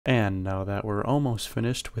And now that we're almost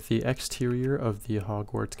finished with the exterior of the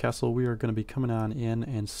Hogwarts castle, we are going to be coming on in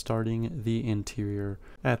and starting the interior.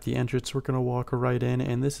 At the entrance, we're going to walk right in,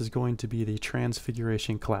 and this is going to be the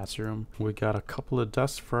Transfiguration classroom. We got a couple of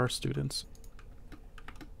desks for our students.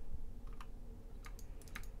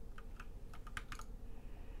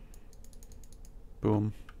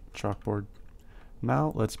 Boom, chalkboard.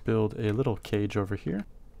 Now let's build a little cage over here.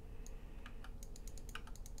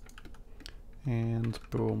 And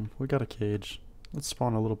boom, we got a cage. Let's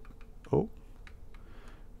spawn a little... Oh,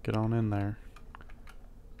 get on in there.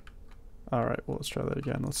 Alright, well, let's try that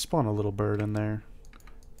again. Let's spawn a little bird in there.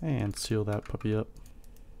 And seal that puppy up.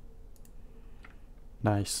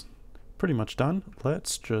 Nice. Pretty much done.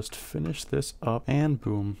 Let's just finish this up, and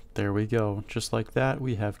boom, there we go. Just like that,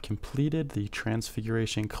 we have completed the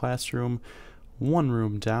Transfiguration classroom. One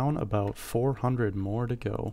room down, about 400 more to go.